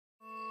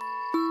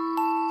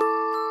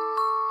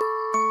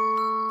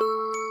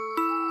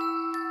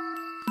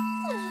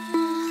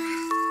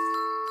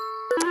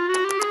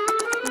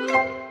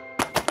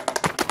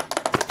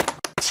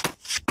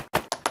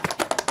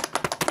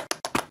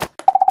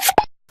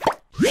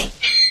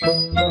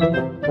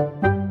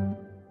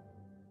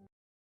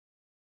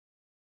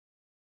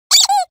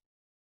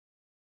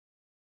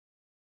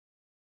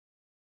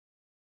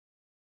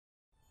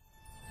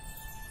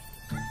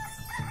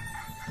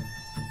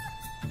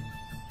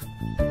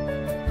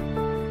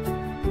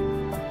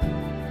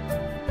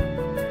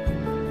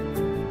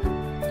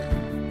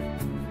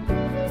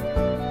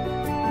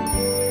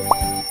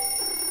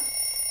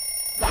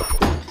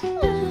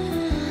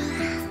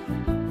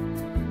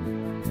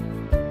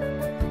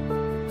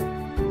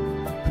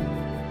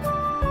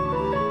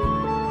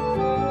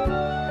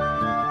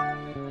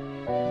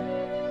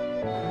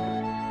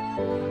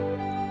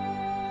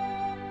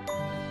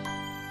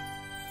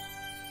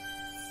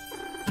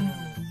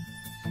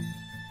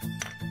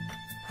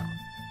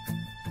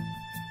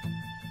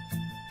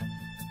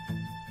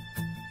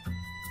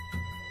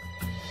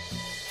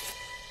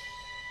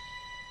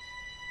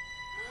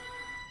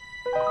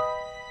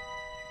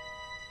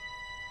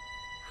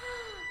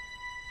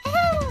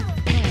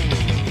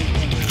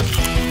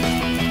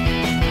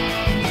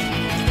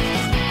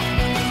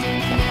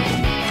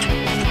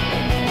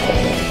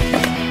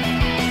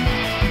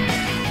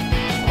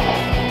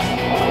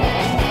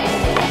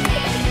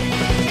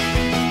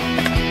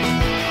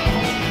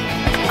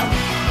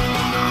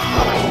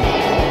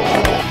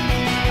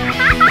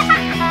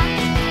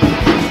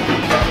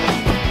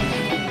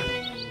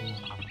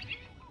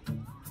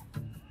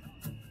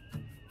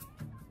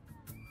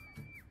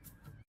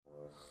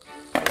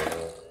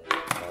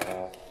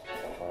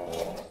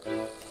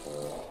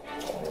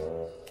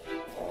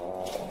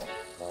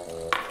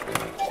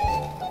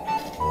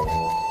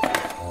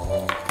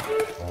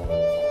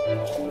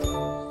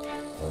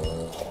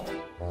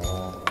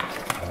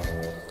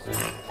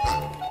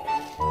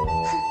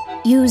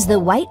Use the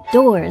white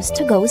doors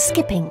to go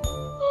skipping.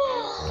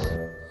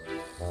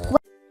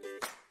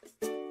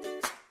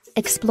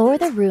 Explore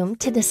the room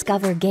to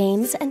discover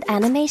games and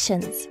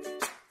animations.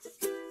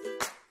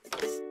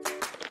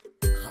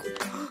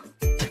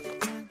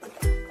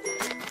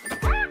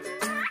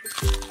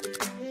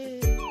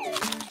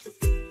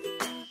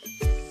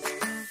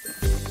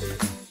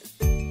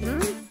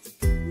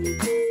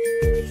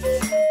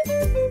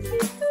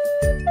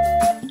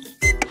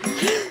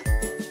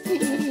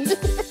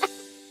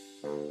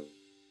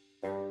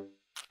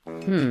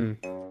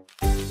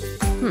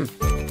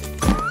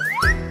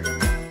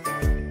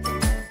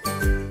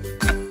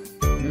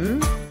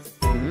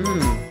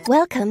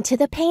 Welcome to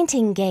the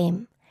painting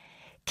game.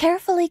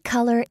 Carefully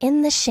color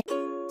in the shape.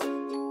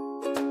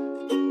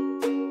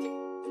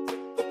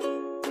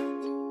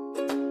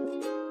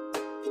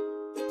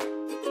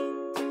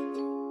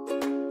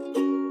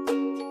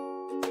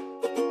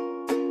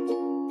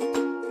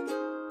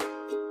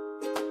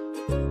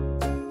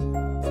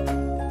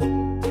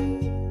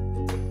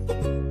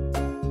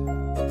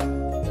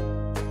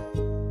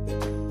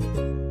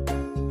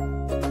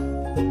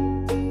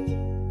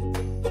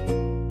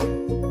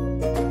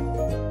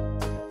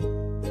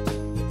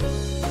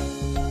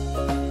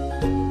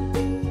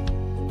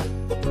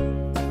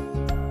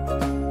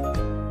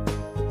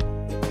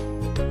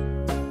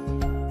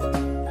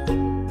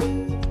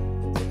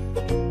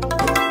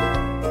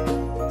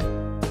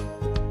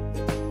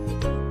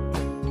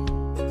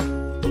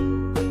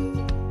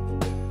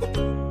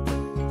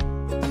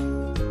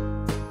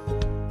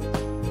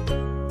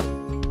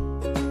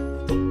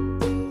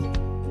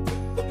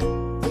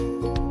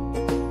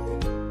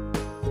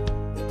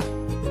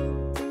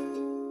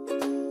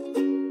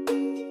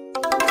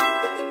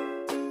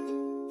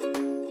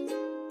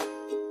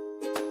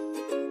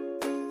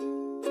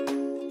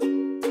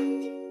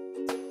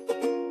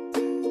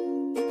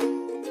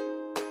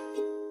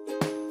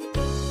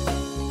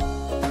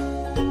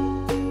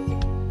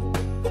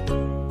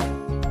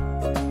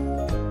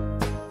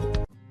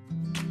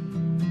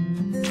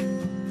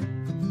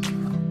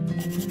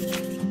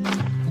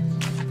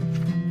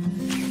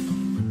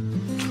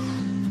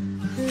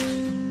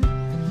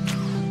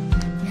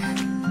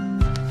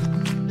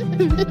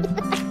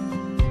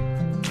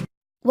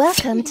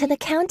 Welcome to the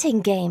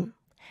counting game.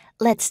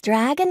 Let's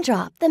drag and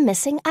drop the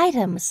missing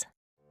items.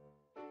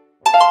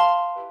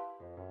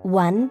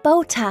 1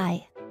 bow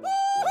tie.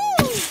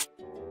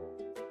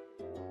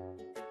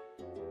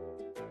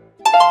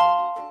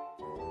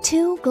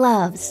 2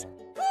 gloves.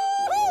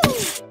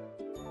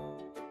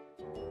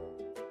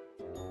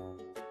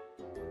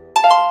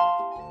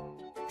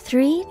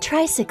 3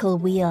 tricycle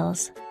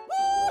wheels.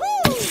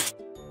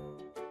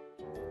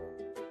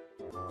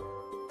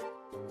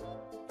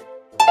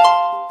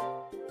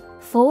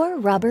 4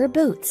 rubber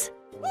boots.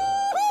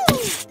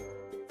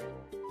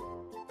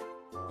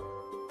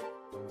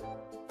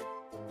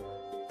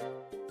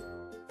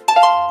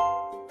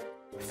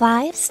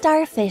 5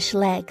 starfish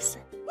legs.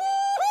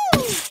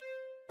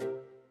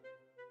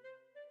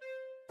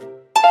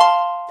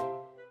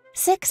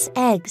 6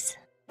 eggs.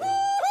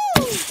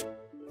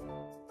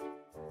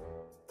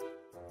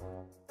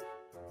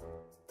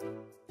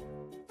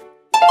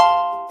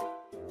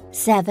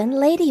 7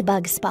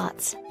 ladybug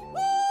spots.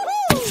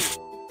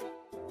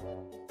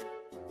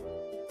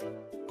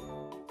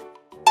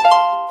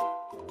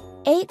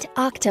 8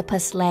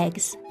 octopus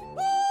legs.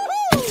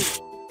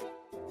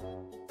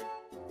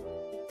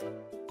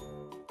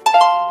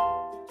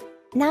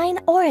 9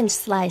 orange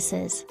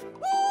slices.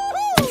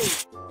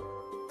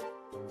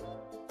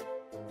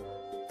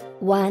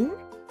 1,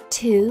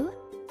 2,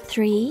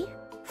 3,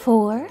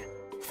 4,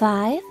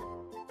 5,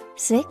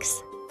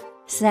 6,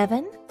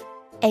 7,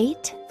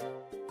 8,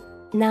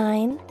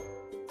 9,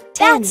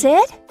 10. That's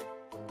it?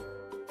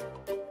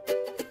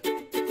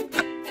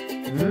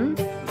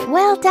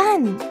 Well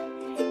done!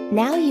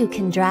 Now you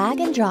can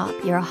drag and drop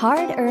your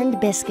hard-earned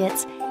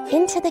biscuits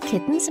into the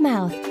kitten's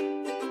mouth.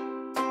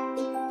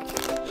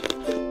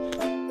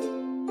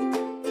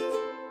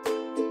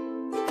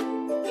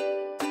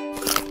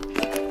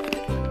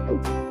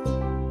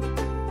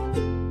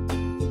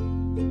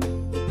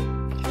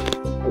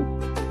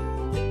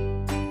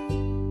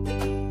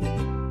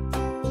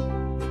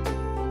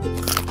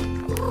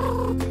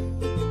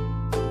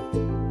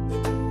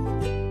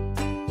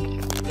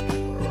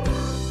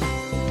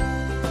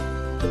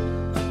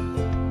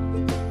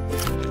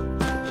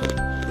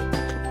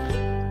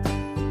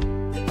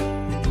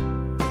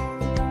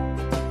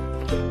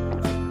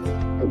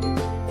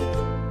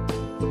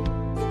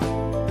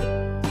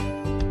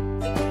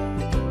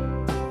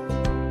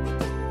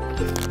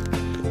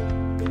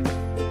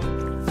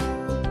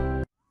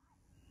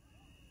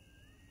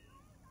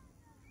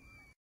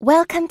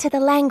 Welcome to the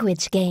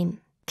language game.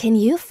 Can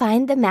you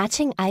find the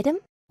matching item?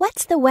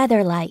 What's the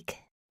weather like?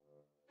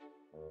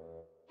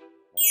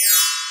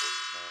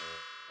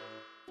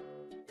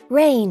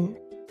 Rain.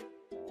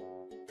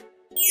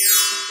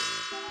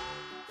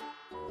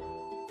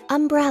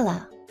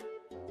 Umbrella.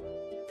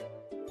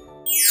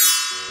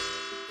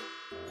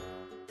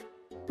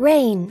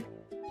 Rain.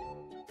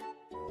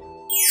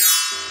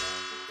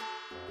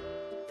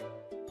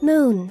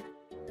 Moon.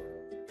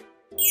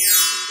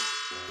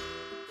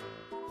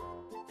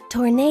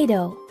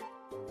 Tornado.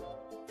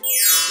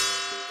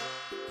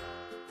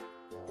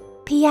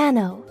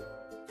 Piano.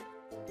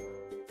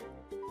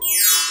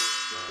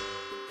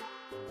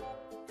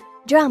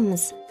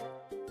 Drums.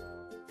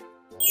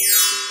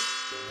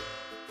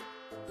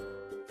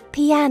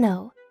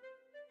 Piano.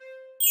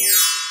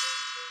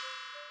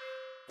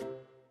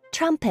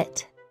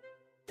 Trumpet.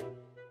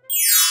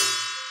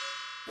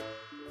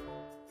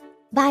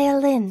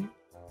 Violin.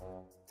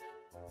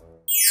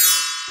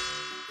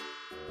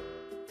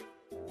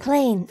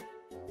 Plane.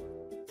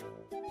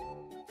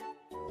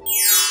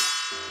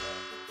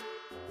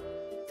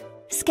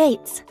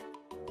 Skates.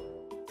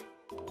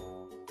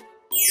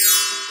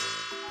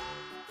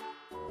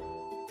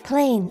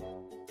 Plane.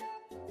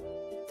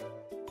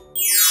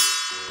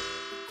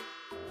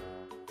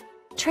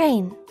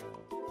 Train.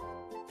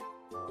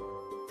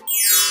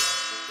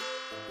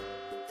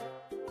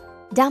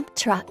 Dump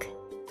truck.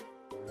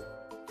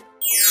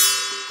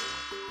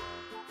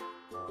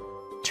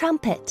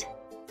 Trumpet.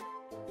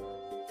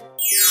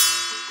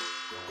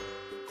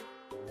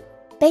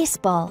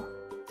 Baseball.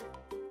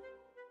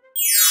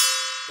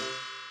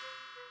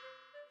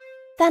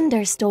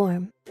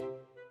 Thunderstorm.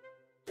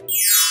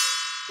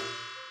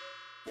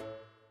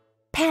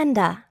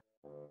 Panda.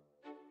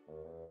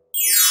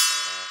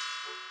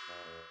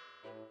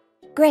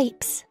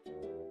 Grapes.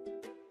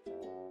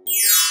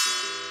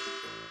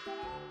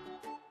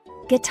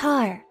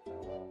 Guitar.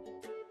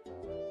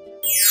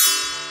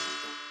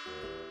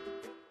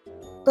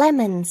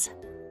 Lemons.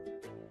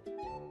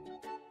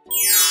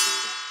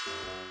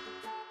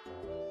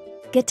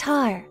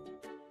 Guitar.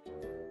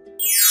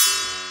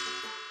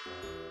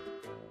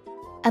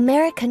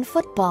 American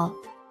football.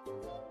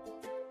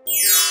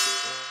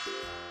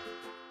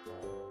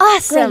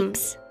 Awesome!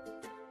 Grapes.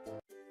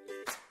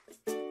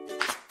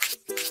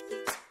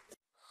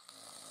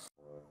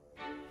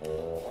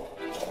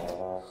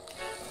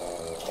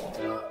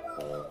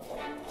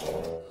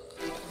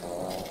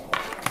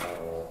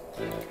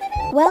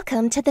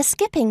 Welcome to the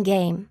skipping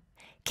game.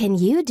 Can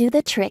you do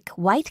the trick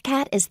White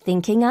Cat is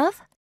thinking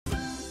of?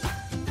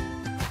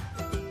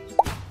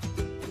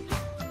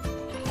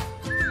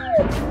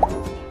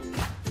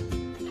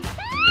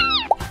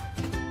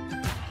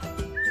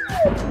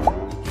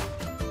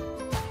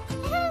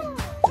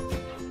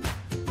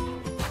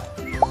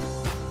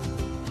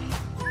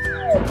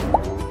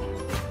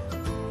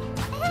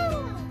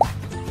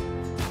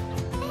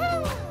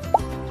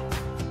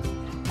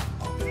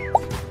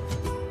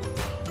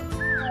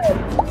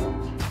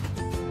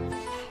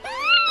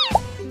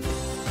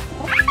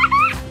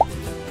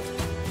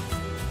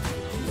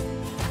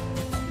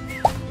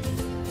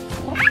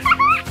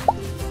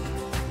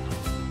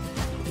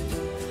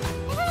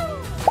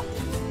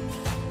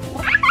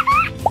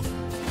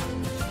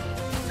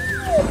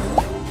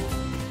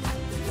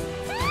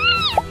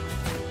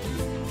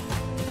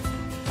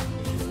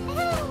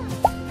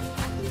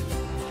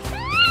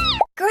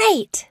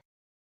 Great!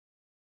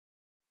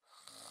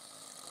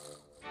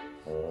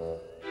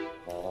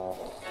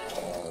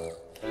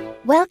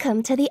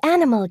 Welcome to the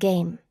animal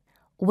game.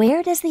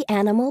 Where does the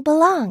animal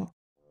belong?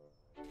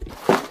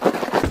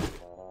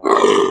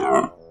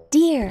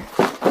 Deer.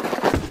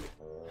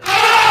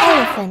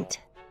 Elephant.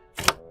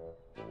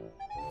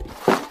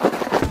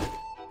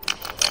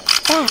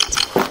 Bat.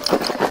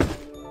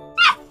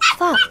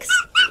 Fox.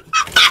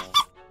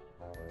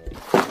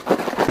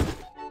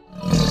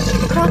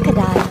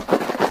 Crocodile.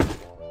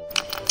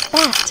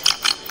 Bat.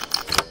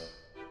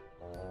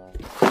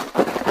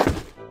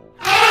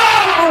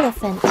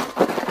 Elephant.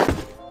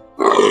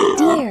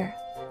 Deer.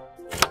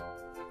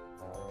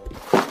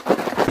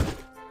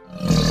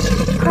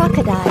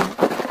 Crocodile.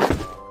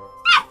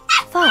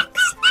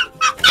 Fox.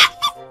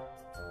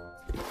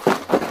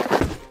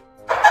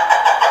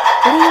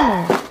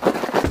 Lemur.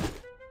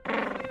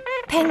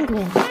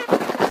 Penguin.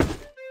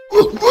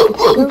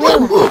 Gorilla.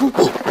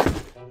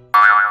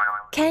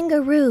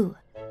 Kangaroo.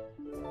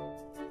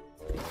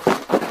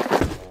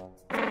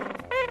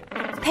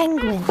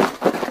 Penguin.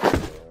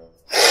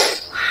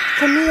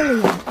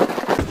 Chameleon.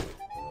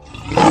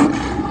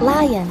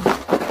 Lion.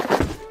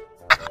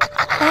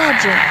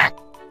 Badger.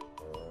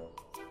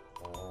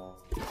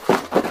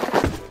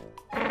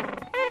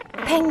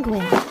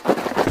 Penguin.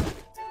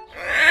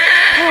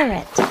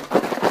 Parrot.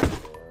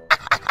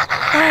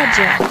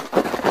 Badger.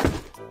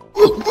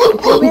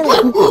 Gorilla.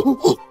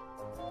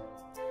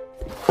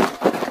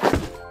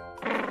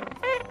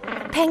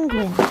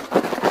 Penguin.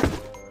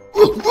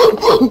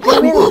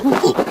 Gorilla.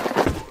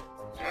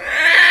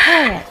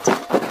 Parrot.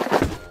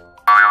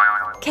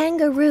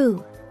 Kangaroo.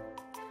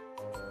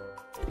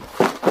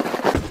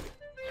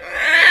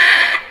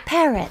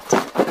 Parrot.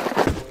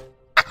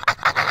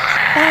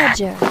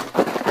 Badger.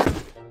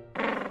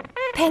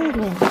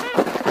 Penguin.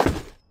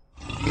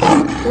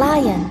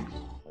 Lion.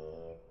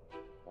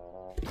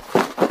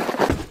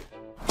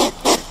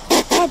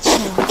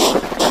 Hedgehog.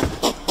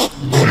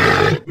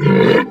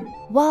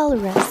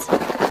 Walrus.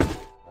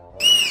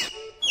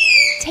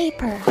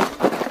 Tapir.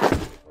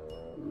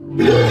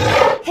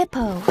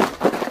 Hippo.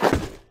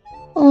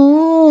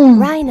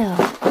 Rhino.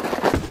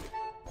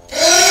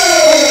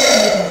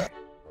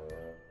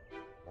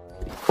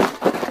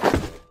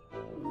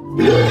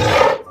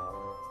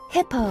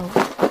 Hippo.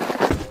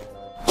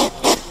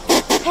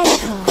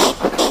 Hedgehog.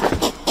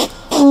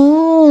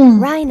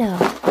 Rhino.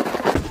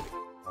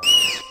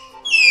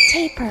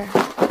 Tapir.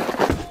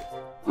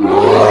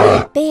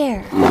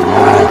 Bear.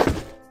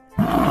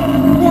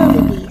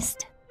 Wildebeest.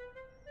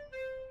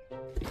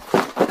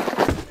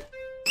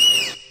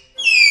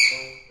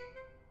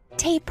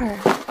 Tapir.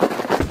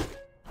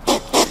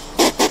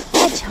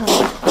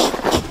 Hedgehog.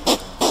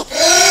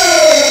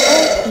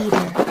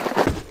 Anteater.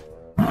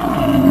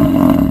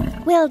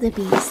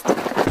 Wildebeest.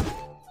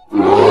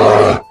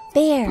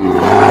 Bear.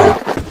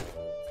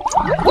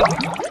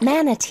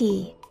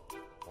 Manatee.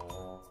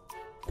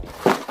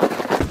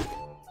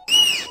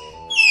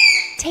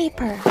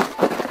 Tapir.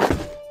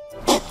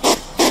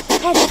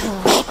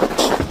 Hedgehog.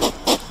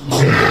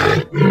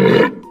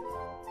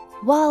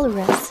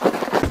 Walrus.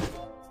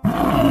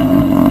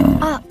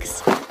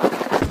 Ox.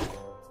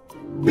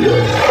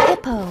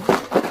 Hippo.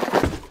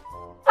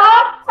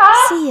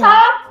 Seal.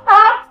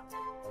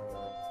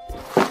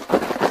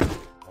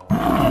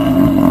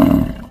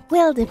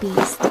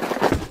 Wildebeest.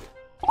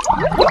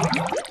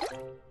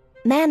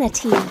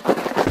 Manatee.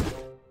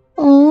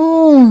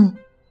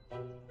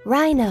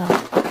 Rhino.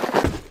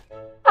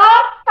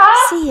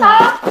 Seal.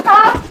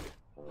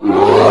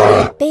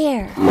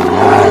 Bear.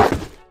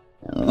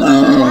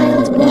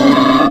 Wild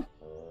boar.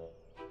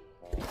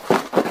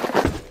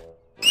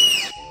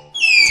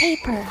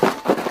 Tapir.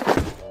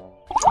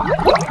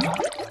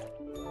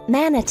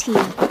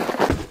 Manatee.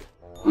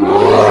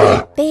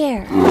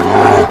 Bear.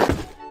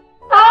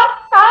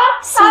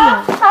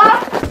 Seal.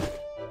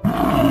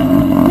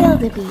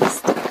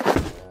 Wildebeest.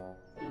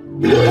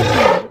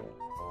 Hippo.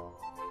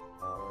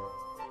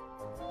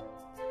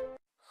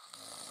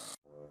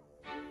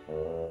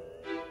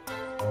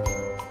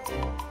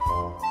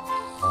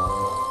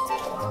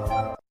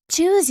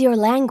 Choose your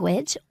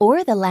language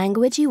or the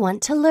language you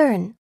want to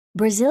learn.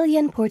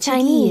 Brazilian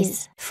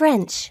Portuguese,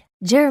 French,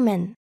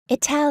 German,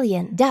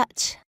 Italian,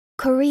 Dutch,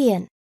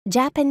 Korean,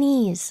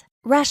 Japanese,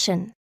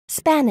 Russian,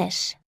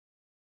 Spanish,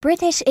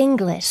 British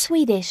English,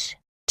 Swedish,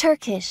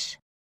 Turkish,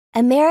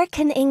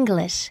 American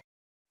English.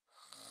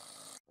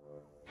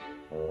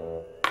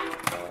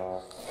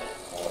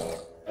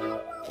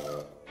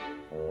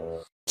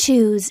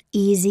 Choose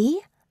easy,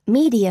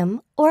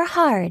 medium, or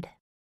hard.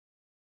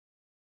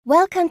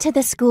 Welcome to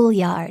the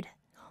schoolyard.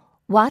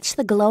 Watch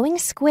the glowing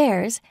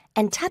squares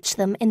and touch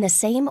them in the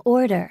same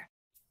order.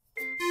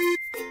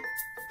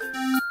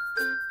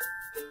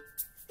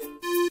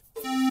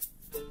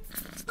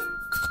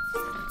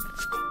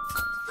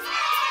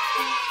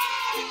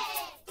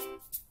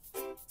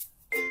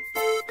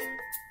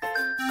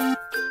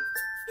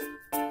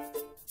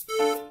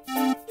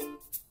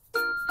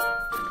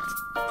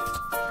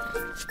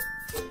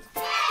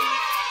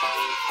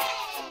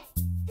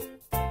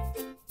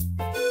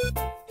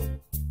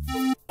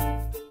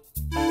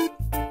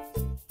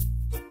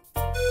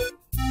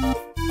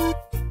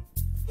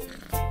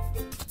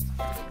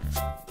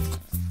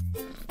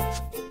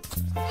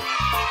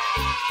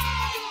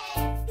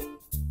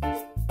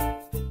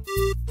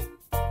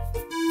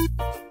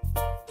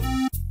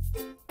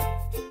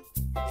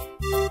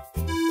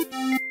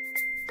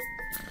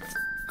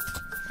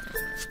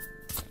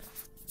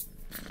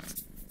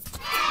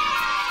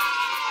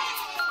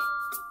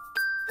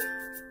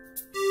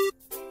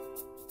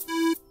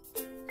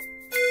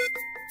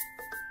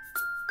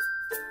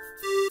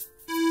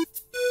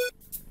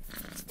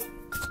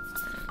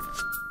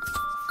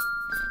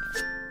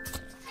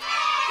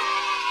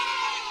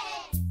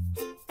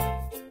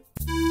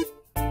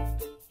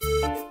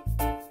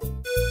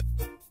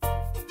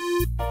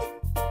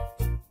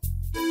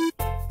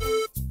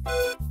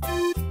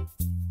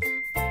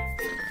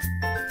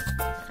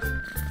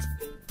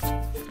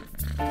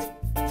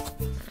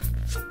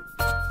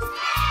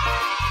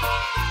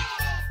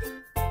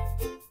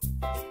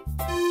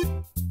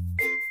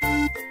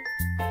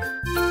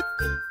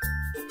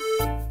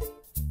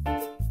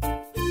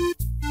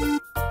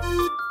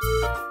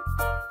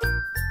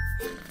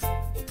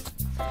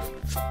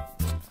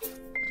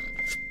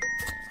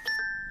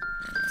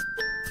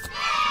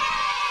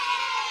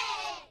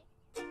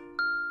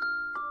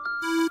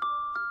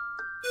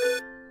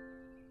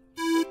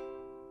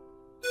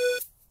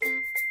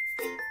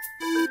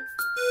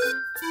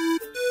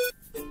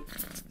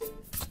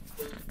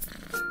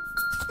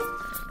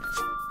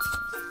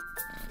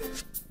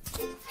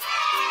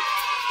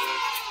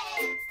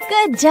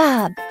 Good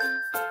job!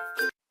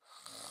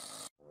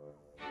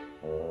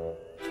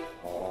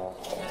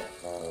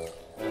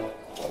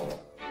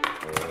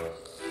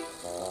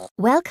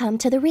 Welcome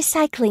to the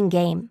recycling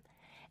game.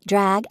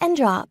 Drag and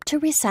drop to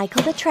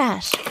recycle the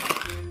trash.